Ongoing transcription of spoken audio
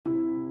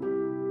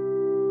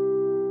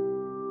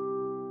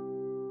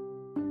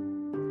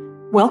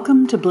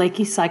Welcome to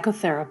Blakey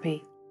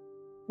Psychotherapy.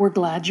 We're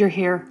glad you're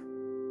here.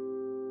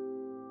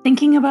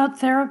 Thinking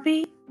about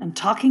therapy and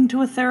talking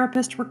to a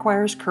therapist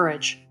requires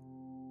courage.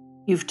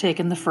 You've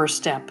taken the first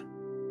step.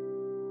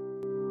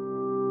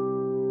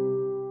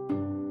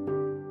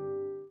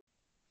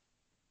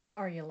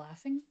 Are you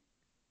laughing?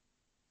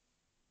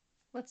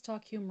 Let's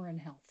talk humor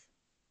and health.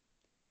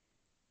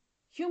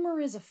 Humor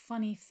is a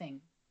funny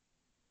thing.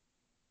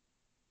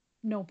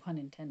 No pun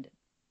intended.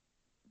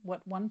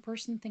 What one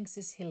person thinks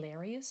is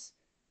hilarious,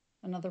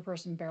 another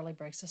person barely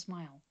breaks a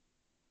smile.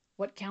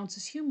 What counts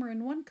as humor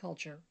in one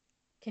culture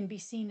can be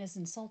seen as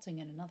insulting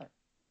in another.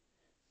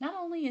 Not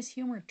only is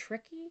humor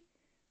tricky,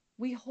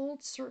 we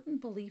hold certain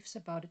beliefs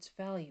about its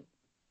value,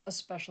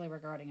 especially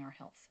regarding our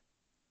health.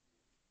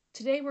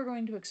 Today we're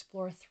going to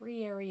explore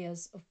three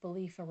areas of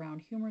belief around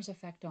humor's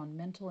effect on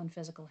mental and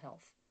physical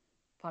health: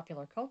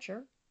 popular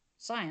culture,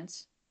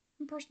 science,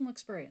 and personal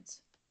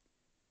experience.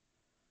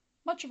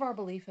 Much of our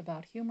belief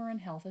about humor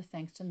and health is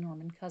thanks to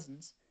Norman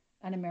Cousins,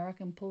 an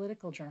American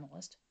political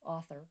journalist,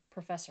 author,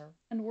 professor,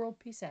 and world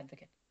peace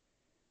advocate.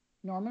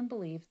 Norman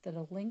believed that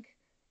a link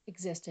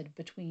existed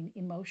between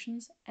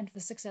emotions and the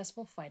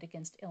successful fight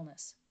against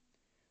illness.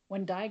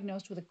 When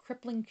diagnosed with a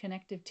crippling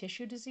connective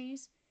tissue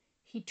disease,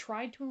 he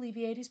tried to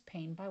alleviate his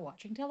pain by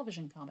watching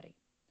television comedy.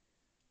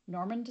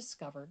 Norman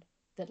discovered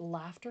that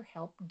laughter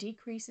helped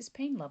decrease his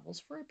pain levels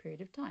for a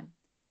period of time.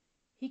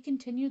 He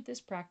continued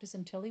this practice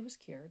until he was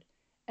cured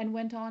and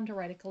went on to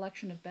write a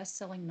collection of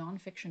best-selling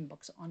nonfiction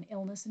books on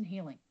illness and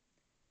healing.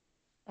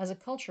 As a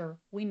culture,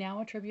 we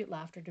now attribute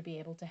laughter to be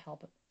able to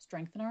help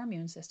strengthen our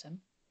immune system,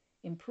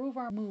 improve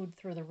our mood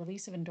through the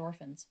release of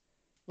endorphins,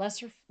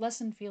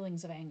 lessen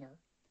feelings of anger,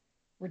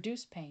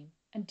 reduce pain,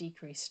 and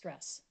decrease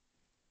stress.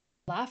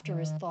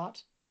 Laughter is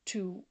thought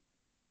to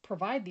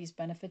provide these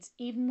benefits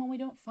even when we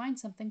don't find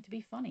something to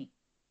be funny.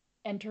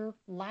 Enter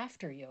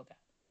laughter yoga,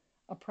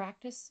 a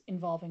practice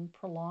involving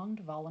prolonged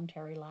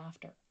voluntary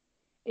laughter.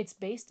 It's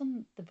based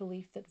on the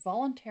belief that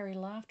voluntary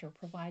laughter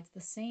provides the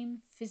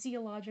same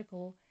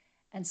physiological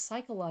and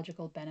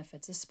psychological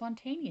benefits as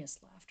spontaneous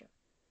laughter.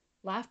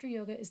 Laughter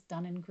yoga is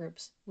done in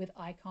groups with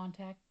eye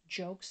contact,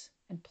 jokes,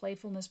 and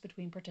playfulness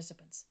between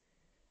participants.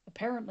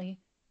 Apparently,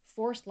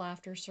 forced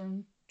laughter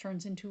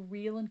turns into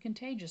real and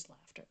contagious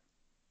laughter.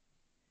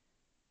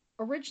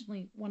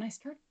 Originally, when I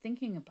started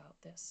thinking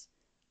about this,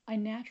 I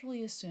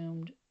naturally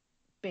assumed,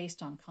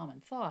 based on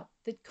common thought,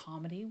 that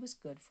comedy was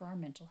good for our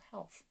mental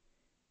health.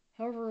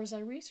 However, as I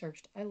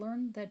researched, I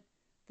learned that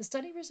the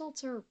study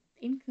results are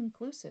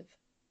inconclusive.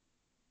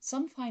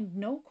 Some find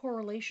no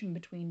correlation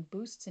between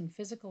boosts in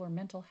physical or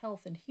mental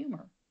health and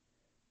humor.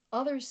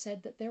 Others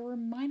said that there were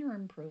minor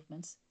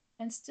improvements,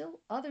 and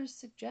still others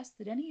suggest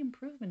that any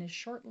improvement is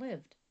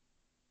short-lived.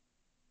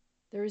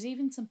 There is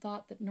even some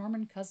thought that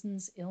Norman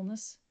Cousins'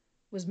 illness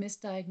was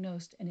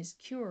misdiagnosed and his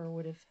cure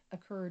would have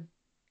occurred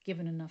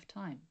given enough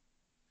time.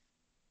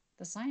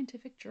 The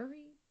scientific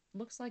jury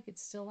looks like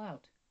it's still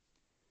out.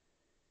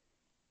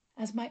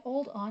 As my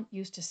old aunt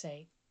used to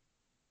say,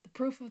 the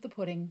proof of the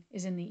pudding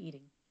is in the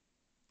eating.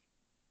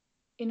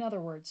 In other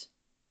words,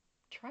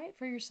 try it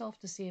for yourself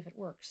to see if it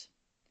works.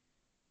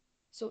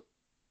 So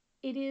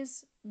it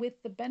is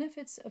with the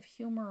benefits of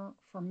humor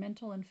for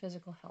mental and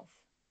physical health.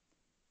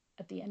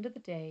 At the end of the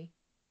day,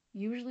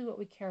 usually what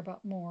we care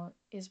about more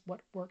is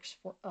what works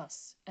for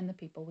us and the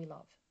people we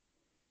love.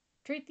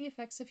 Treat the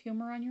effects of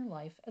humor on your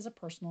life as a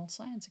personal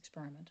science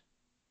experiment.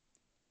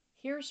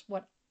 Here's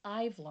what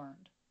I've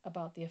learned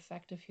about the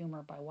effect of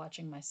humor by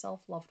watching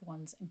myself, loved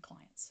ones, and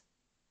clients.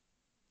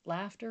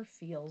 Laughter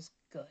feels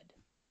good.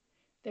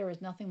 There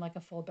is nothing like a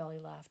full belly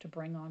laugh to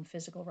bring on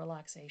physical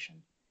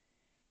relaxation.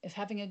 If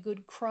having a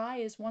good cry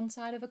is one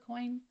side of a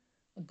coin,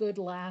 a good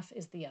laugh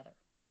is the other.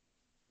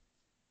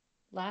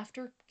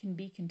 Laughter can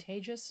be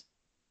contagious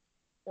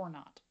or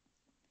not.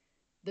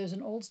 There's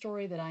an old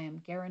story that I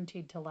am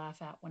guaranteed to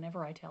laugh at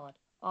whenever I tell it,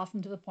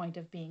 often to the point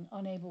of being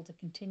unable to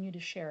continue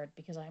to share it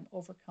because I am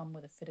overcome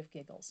with a fit of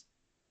giggles.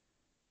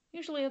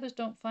 Usually others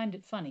don't find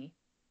it funny.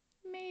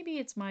 Maybe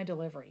it's my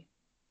delivery.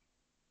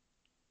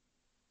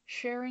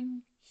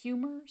 Sharing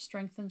humor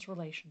strengthens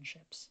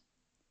relationships.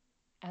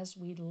 As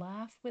we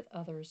laugh with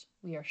others,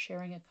 we are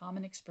sharing a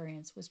common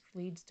experience which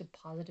leads to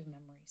positive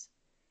memories.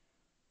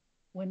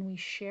 When we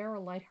share a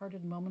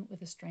lighthearted moment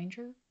with a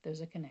stranger,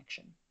 there's a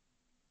connection.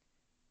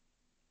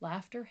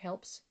 Laughter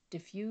helps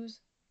diffuse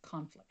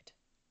conflict.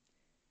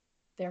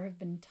 There have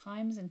been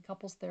times in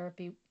couples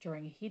therapy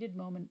during a heated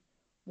moment,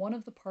 one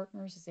of the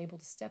partners is able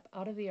to step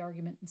out of the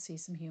argument and see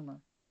some humor.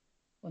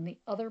 When the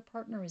other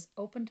partner is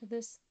open to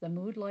this, the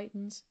mood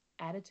lightens,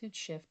 attitudes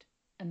shift,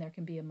 and there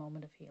can be a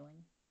moment of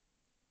healing.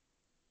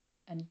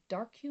 And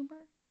dark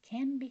humor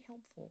can be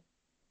helpful.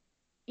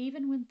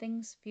 Even when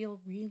things feel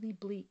really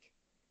bleak,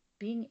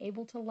 being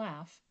able to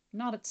laugh,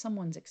 not at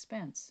someone's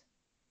expense,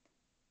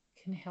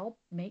 can help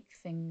make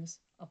things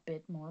a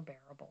bit more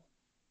bearable.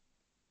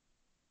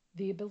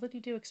 The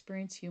ability to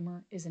experience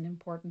humor is an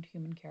important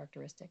human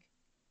characteristic.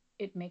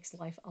 It makes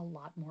life a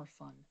lot more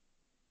fun,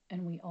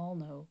 and we all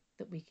know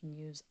that we can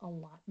use a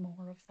lot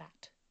more of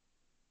that.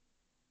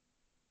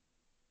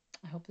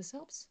 I hope this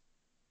helps.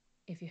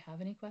 If you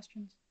have any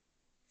questions,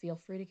 feel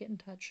free to get in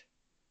touch,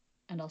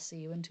 and I'll see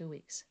you in 2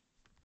 weeks.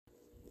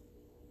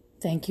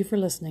 Thank you for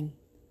listening.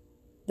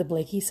 The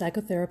Blakey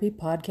Psychotherapy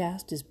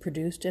Podcast is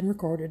produced and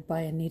recorded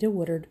by Anita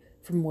Woodard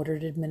from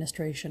Woodard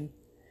Administration.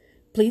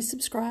 Please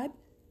subscribe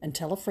and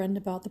tell a friend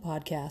about the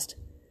podcast.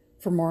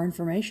 For more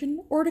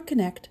information or to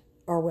connect,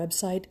 our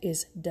website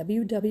is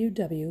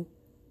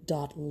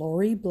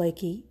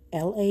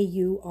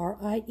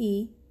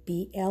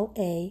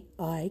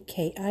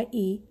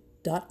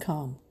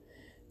www.laurieblaikie.com.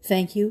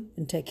 Thank you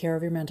and take care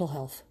of your mental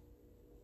health.